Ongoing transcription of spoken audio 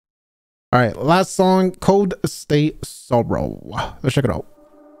All right, last song, Cold State Sorrow. Let's check it out.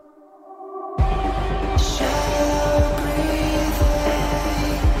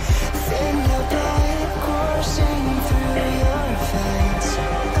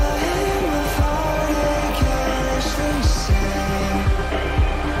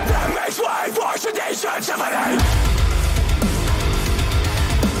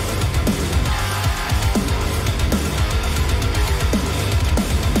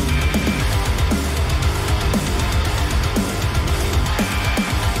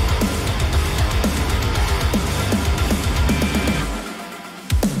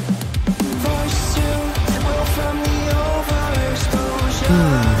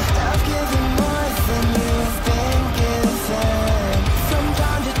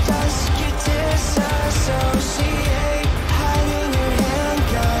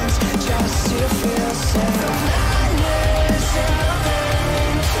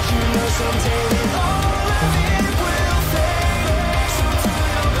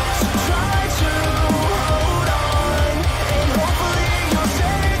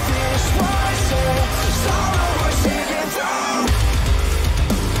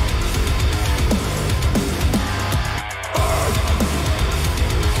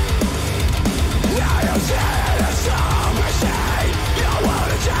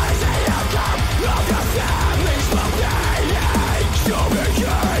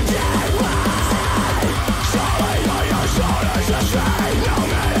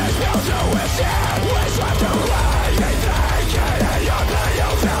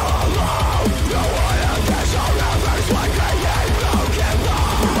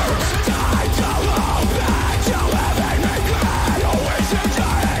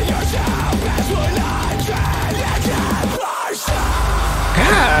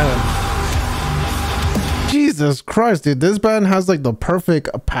 Jesus Christ, dude, this band has like the perfect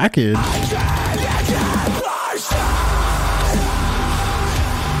package.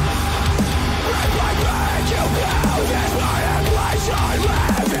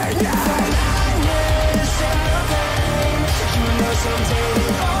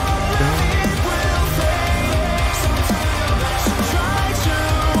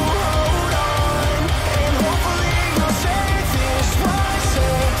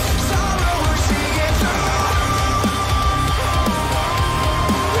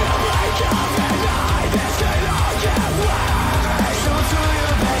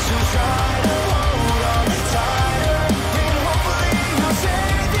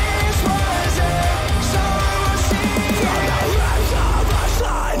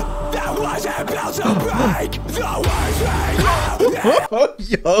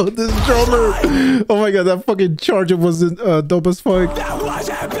 Yo, this drummer. Oh my god, that fucking charger was dope as fuck. That was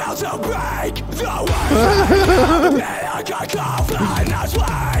about to break the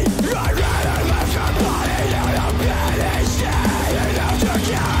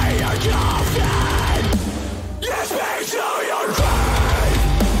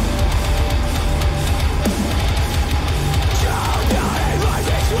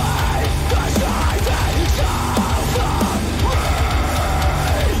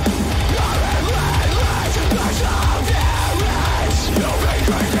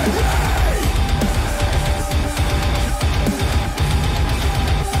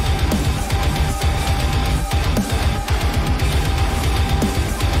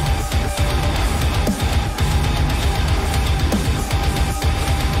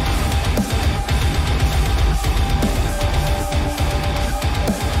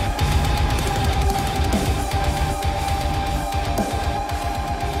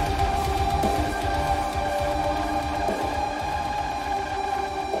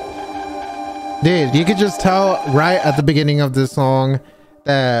Dude, you could just tell right at the beginning of this song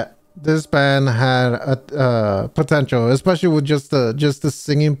that this band had a potential, especially with just the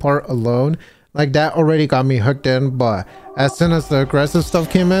singing part alone. Like that already got me hooked in, but as soon as the aggressive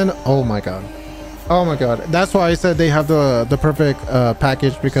stuff came in, oh my god, that's why I said they have the perfect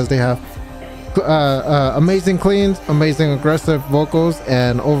package, because they have amazing cleans, amazing aggressive vocals,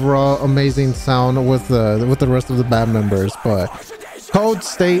 and overall amazing sound with the rest of the band members. But Cold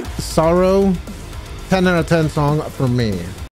State Sorrow, 10 out of 10 song for me.